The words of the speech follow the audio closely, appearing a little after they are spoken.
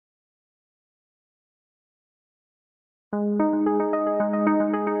Mind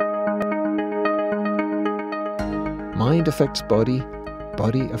affects body,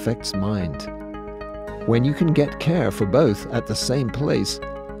 body affects mind. When you can get care for both at the same place,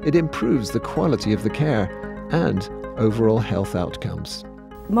 it improves the quality of the care and overall health outcomes.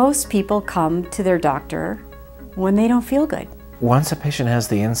 Most people come to their doctor when they don't feel good. Once a patient has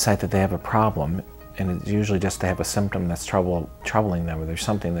the insight that they have a problem, and it's usually just they have a symptom that's troubling them, or there's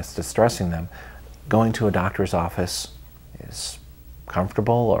something that's distressing them, going to a doctor's office is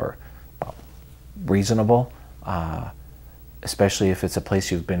comfortable or reasonable, especially if it's a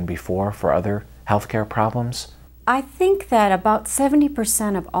place you've been before for other healthcare problems. I think that about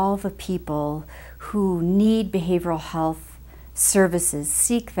 70% of all the people who need behavioral health services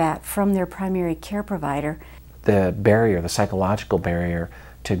seek that from their primary care provider. The barrier, the psychological barrier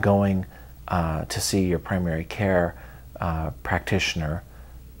to going to see your primary care practitioner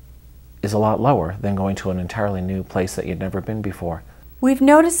is a lot lower than going to an entirely new place that you'd never been before. We've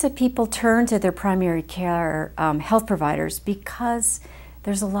noticed that people turn to their primary care health providers because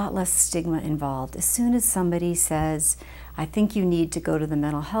there's a lot less stigma involved. As soon as somebody says, I think you need to go to the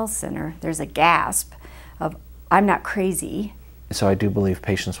mental health center, there's a gasp of, I'm not crazy. So I do believe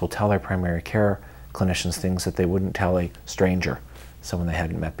patients will tell their primary care clinicians things that they wouldn't tell a stranger, someone they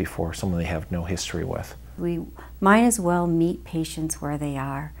hadn't met before, someone they have no history with. We might as well meet patients where they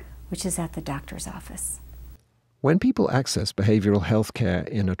are, which is at the doctor's office. When people access behavioral health care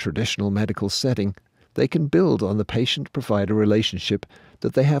in a traditional medical setting, they can build on the patient-provider relationship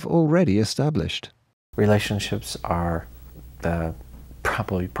that they have already established. Relationships are the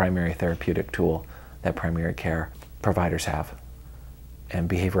probably primary therapeutic tool that primary care providers have. And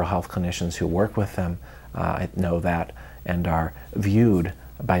behavioral health clinicians who work with them know that and are viewed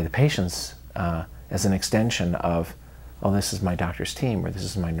by the patients as an extension of, oh, this is my doctor's team, or this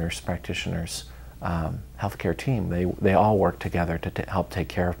is my nurse practitioner's healthcare team. They all work together to help take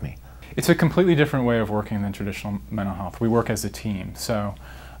care of me. It's a completely different way of working than traditional mental health. We work as a team. So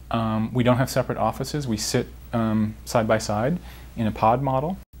we don't have separate offices. We sit side by side in a pod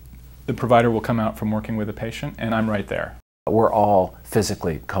model. The provider will come out from working with a patient, and I'm right there. We're all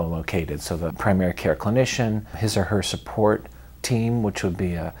physically co-located. So the primary care clinician, his or her support team, which would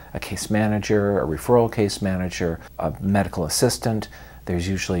be a case manager, a referral case manager, a medical assistant. There's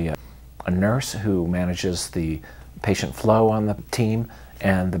usually a nurse who manages the patient flow on the team,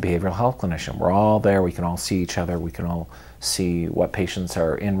 and the behavioral health clinician. We're all there, we can all see each other, we can all see what patients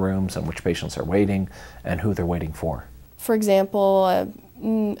are in rooms and which patients are waiting and who they're waiting for. For example,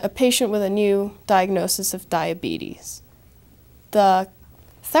 a patient with a new diagnosis of diabetes. The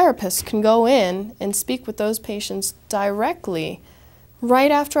therapist can go in and speak with those patients directly right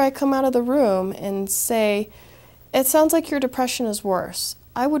after I come out of the room and say, it sounds like your depression is worse.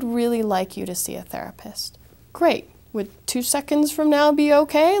 I would really like you to see a therapist. Great. Would 2 seconds from now be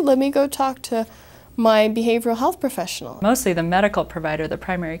okay? Let me go talk to my behavioral health professional. Mostly the medical provider, the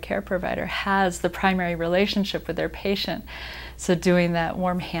primary care provider, has the primary relationship with their patient. So doing that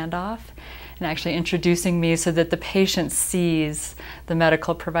warm handoff and actually introducing me so that the patient sees the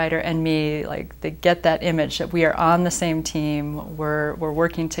medical provider and me, like they get that image that we are on the same team, we're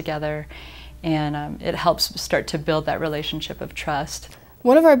working together, and it helps start to build that relationship of trust.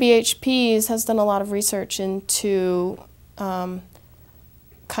 One of our BHPs has done a lot of research into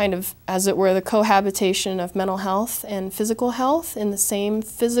kind of, as it were, the cohabitation of mental health and physical health in the same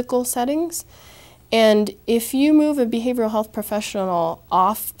physical settings. And if you move a behavioral health professional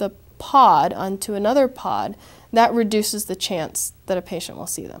off the pod onto another pod, that reduces the chance that a patient will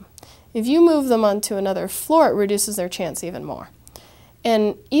see them. If you move them onto another floor, it reduces their chance even more.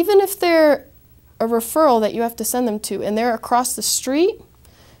 And even if they're a referral that you have to send them to and they're across the street,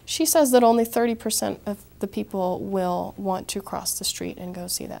 she says that only 30% of the people will want to cross the street and go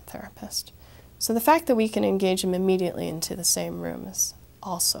see that therapist. So the fact that we can engage them immediately into the same room is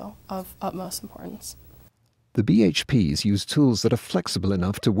also of utmost importance. The BHPs use tools that are flexible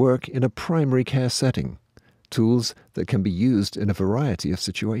enough to work in a primary care setting, tools that can be used in a variety of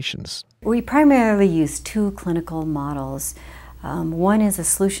situations. We primarily use 2 clinical models. One is a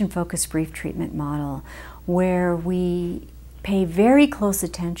solution-focused brief treatment model where we pay very close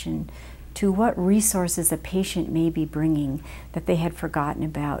attention to what resources a patient may be bringing that they had forgotten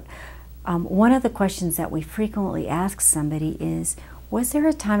about. One of the questions that we frequently ask somebody is, was there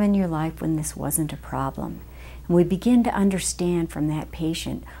a time in your life when this wasn't a problem? And we begin to understand from that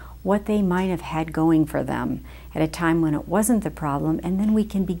patient what they might have had going for them at a time when it wasn't the problem, and then we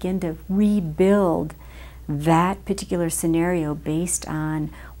can begin to rebuild that particular scenario based on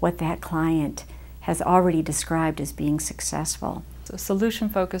what that client has already described as being successful. So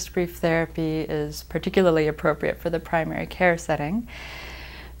solution-focused brief therapy is particularly appropriate for the primary care setting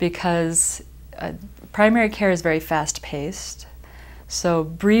because primary care is very fast-paced. So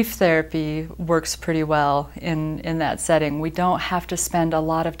brief therapy works pretty well in that setting. We don't have to spend a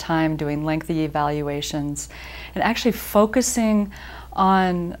lot of time doing lengthy evaluations, and actually focusing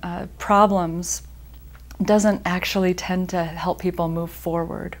on problems doesn't actually tend to help people move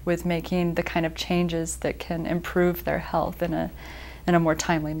forward with making the kind of changes that can improve their health in a more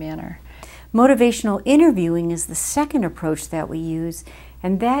timely manner. Motivational interviewing is the second approach that we use,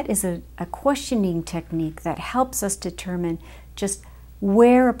 and that is a questioning technique that helps us determine just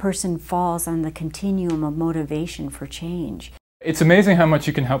where a person falls on the continuum of motivation for change. It's amazing how much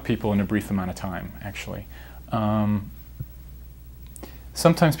you can help people in a brief amount of time, actually.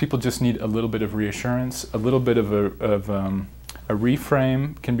 Sometimes people just need a little bit of reassurance, a little bit of a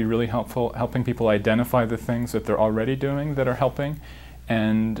reframe can be really helpful, helping people identify the things that they're already doing that are helping,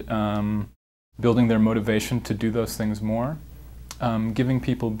 and building their motivation to do those things more. Giving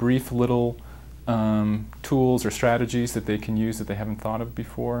people brief little tools or strategies that they can use that they haven't thought of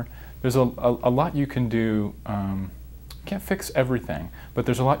before. There's a lot you can do. You can't fix everything, but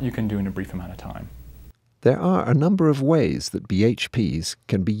there's a lot you can do in a brief amount of time. There are a number of ways that BHPs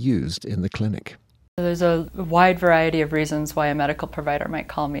can be used in the clinic. There's a wide variety of reasons why a medical provider might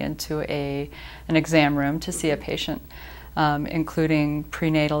call me into an exam room to see a patient, including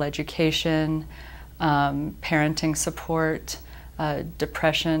prenatal education, parenting support,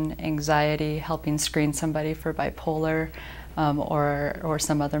 depression, anxiety, helping screen somebody for bipolar or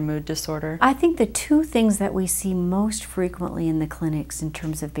some other mood disorder. I think the two things that we see most frequently in the clinics in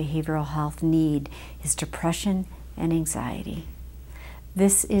terms of behavioral health need is depression and anxiety.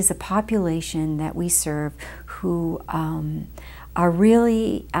 This is a population that we serve who are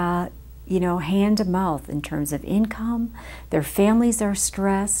really hand to mouth in terms of income. Their families are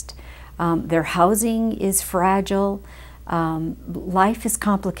stressed, their housing is fragile, life is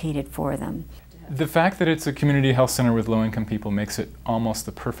complicated for them. The fact that it's a community health center with low-income people makes it almost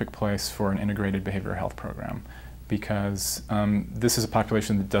the perfect place for an integrated behavioral health program, because this is a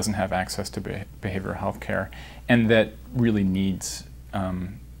population that doesn't have access to behavioral health care and that really needs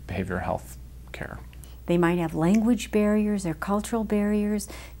behavioral health care. They might have language barriers or cultural barriers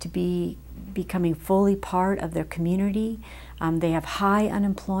to becoming fully part of their community. They have high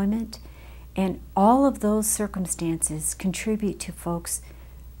unemployment, and all of those circumstances contribute to folks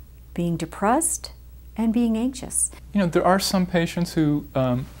being depressed and being anxious. You know, there are some patients who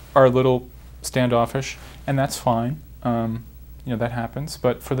are a little standoffish, and that's fine. That happens.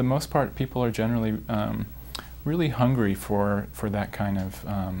 But for the most part, people are generally really hungry for that kind of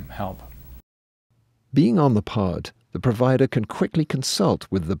help. Being on the pod, the provider can quickly consult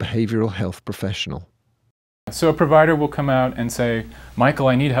with the behavioral health professional. So a provider will come out and say, Michael,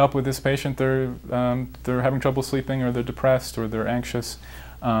 I need help with this patient. They're having trouble sleeping, or they're depressed, or they're anxious.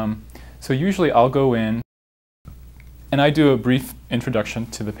 So usually I'll go in and I do a brief introduction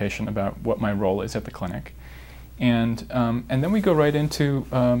to the patient about what my role is at the clinic. And then we go right into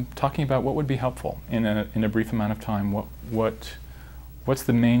talking about what would be helpful in a brief amount of time. What's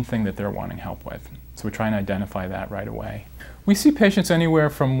the main thing that they're wanting help with? So we try and identify that right away. We see patients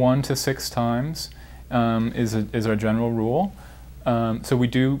anywhere from 1 to 6 times is our general rule. So we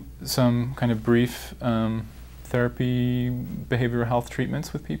do some kind of brief therapy, behavioral health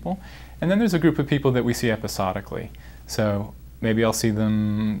treatments with people. And then there's a group of people that we see episodically. So maybe I'll see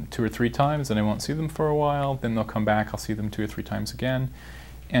them 2 or 3 times and I won't see them for a while. Then they'll come back, I'll see them 2 or 3 times again.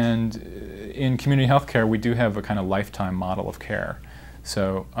 And in community health care, we do have a kind of lifetime model of care.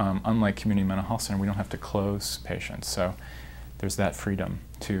 So unlike community mental health center, we don't have to close patients. So there's that freedom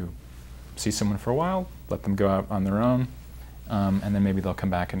to see someone for a while, let them go out on their own, and then maybe they'll come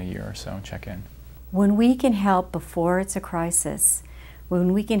back in a year or so and check in. When we can help before it's a crisis,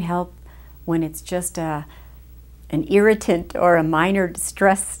 when we can help when it's just an irritant or a minor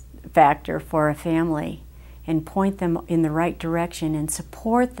stress factor for a family, and point them in the right direction and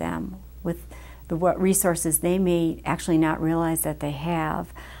support them with what resources they may actually not realize that they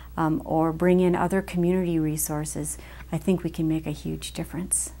have, or bring in other community resources, I think we can make a huge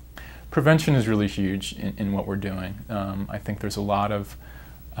difference. Prevention is really huge in what we're doing. I think there's a lot of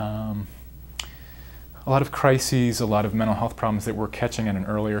crises, a lot of mental health problems that we're catching at an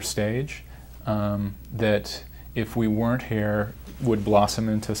earlier stage that if we weren't here would blossom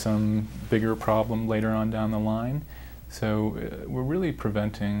into some bigger problem later on down the line. So we're really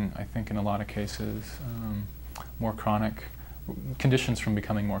preventing, I think in a lot of cases, more chronic conditions from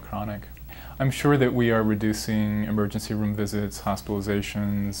becoming more chronic. I'm sure that we are reducing emergency room visits,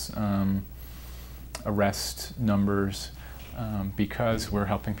 hospitalizations, arrest numbers, because we're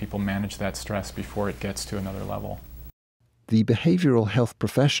helping people manage that stress before it gets to another level. The behavioral health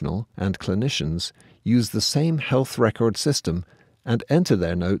professional and clinicians use the same health record system and enter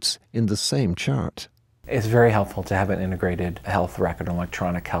their notes in the same chart. It's very helpful to have an integrated health record, an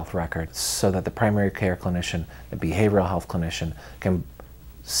electronic health record, so that the primary care clinician, the behavioral health clinician can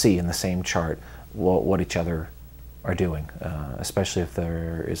see in the same chart what each other are doing, especially if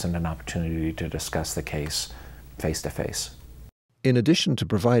there isn't an opportunity to discuss the case face-to-face. In addition to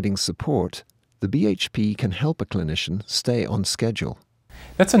providing support, the BHP can help a clinician stay on schedule.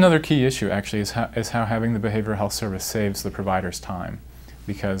 That's another key issue, actually, is how having the behavioral health service saves the provider's time.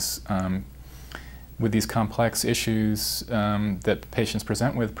 Because with these complex issues that patients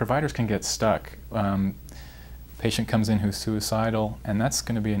present with, providers can get stuck. Patient comes in who's suicidal, and that's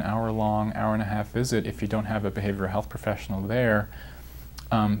going to be an hour-long, hour-and-a-half visit if you don't have a behavioral health professional there.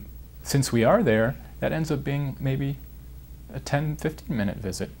 Since we are there, that ends up being maybe a 10, 15-minute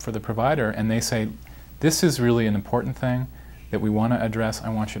visit for the provider, and they say, this is really an important thing that we want to address. I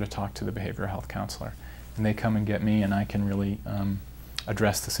want you to talk to the behavioral health counselor. And they come and get me, and I can really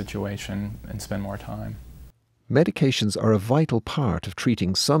address the situation and spend more time. Medications are a vital part of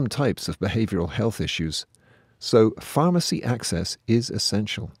treating some types of behavioral health issues, so pharmacy access is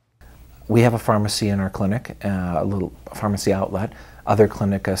essential. We have a pharmacy in our clinic, a little pharmacy outlet. Other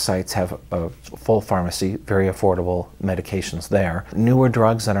Clinica sites have a full pharmacy, very affordable medications there. Newer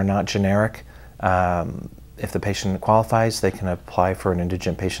drugs that are not generic, if the patient qualifies, they can apply for an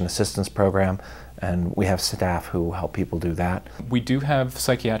indigent patient assistance program, and we have staff who help people do that. We do have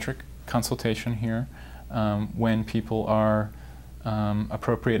psychiatric consultation here when people are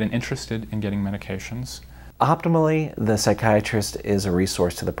appropriate and interested in getting medications. Optimally, the psychiatrist is a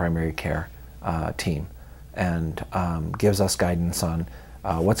resource to the primary care team and gives us guidance on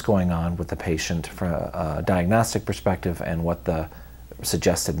what's going on with the patient from a diagnostic perspective and what the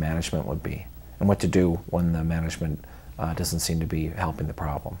suggested management would be and what to do when the management doesn't seem to be helping the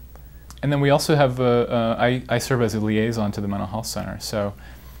problem. And then we also have, I serve as a liaison to the mental health center. So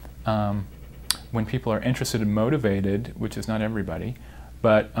when people are interested and motivated, which is not everybody,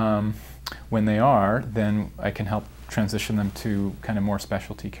 but when they are, then I can help transition them to kind of more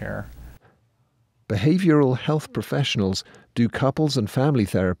specialty care. Behavioral health professionals do couples and family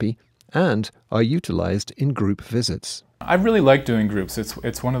therapy and are utilized in group visits. I really like doing groups.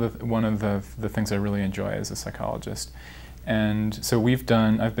 It's one of the things I really enjoy as a psychologist. And so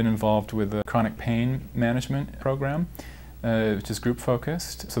I've been involved with a chronic pain management program, which is group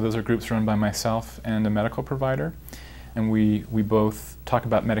focused. So those are groups run by myself and a medical provider. And we both talk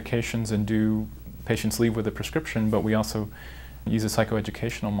about medications and do patients leave with a prescription, but we also use a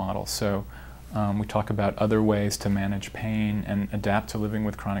psychoeducational model. So we talk about other ways to manage pain and adapt to living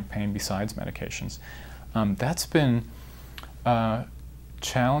with chronic pain besides medications. That's been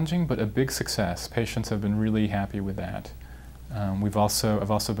challenging, but a big success. Patients have been really happy with that. I've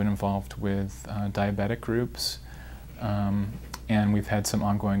also been involved with diabetic groups, and we've had some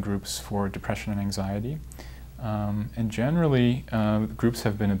ongoing groups for depression and anxiety. And generally, groups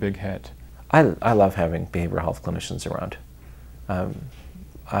have been a big hit. I love having behavioral health clinicians around.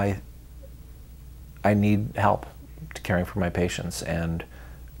 I need help caring for my patients, and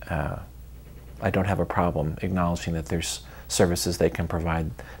I don't have a problem acknowledging that there's services they can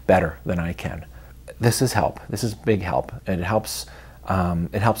provide better than I can. This is help. This is big help, and it helps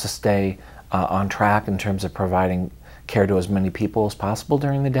us stay on track in terms of providing care to as many people as possible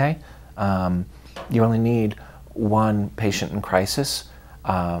during the day. You only need one patient in crisis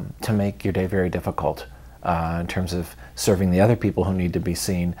to make your day very difficult in terms of serving the other people who need to be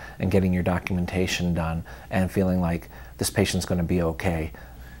seen and getting your documentation done and feeling like this patient's going to be okay.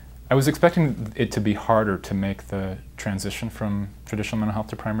 I was expecting it to be harder to make the transition from traditional mental health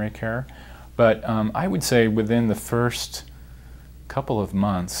to primary care, but I would say within the first couple of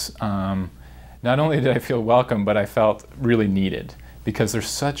months, not only did I feel welcome, but I felt really needed, because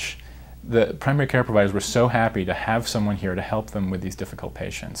the primary care providers were so happy to have someone here to help them with these difficult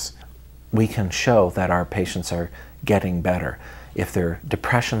patients. We can show that our patients are getting better. If their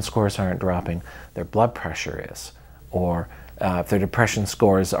depression scores aren't dropping, their blood pressure is. Or if their depression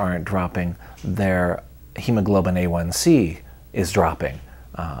scores aren't dropping, their hemoglobin A1C is dropping.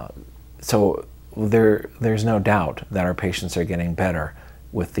 So there's no doubt that our patients are getting better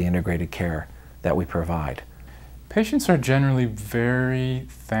with the integrated care that we provide. Patients are generally very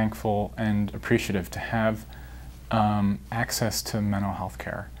thankful and appreciative to have access to mental health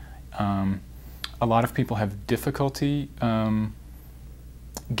care. A lot of people have difficulty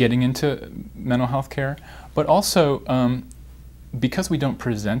getting into mental health care, but also because we don't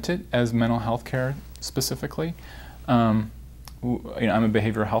present it as mental health care specifically, I'm a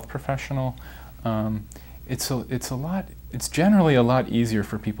behavioral health professional. It's generally a lot easier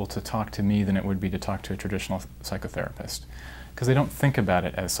for people to talk to me than it would be to talk to a traditional psychotherapist, because they don't think about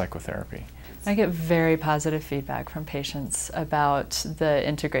it as psychotherapy. I get very positive feedback from patients about the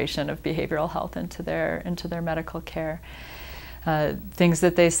integration of behavioral health into their medical care. Things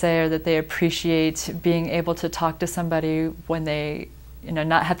that they say are that they appreciate being able to talk to somebody when they,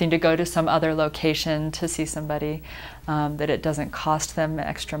 not having to go to some other location to see somebody, that it doesn't cost them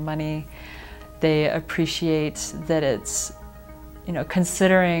extra money. They appreciate that it's,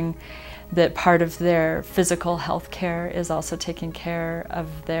 considering that part of their physical health care is also taking care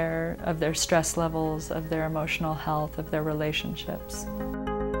of their stress levels, of their emotional health, of their relationships.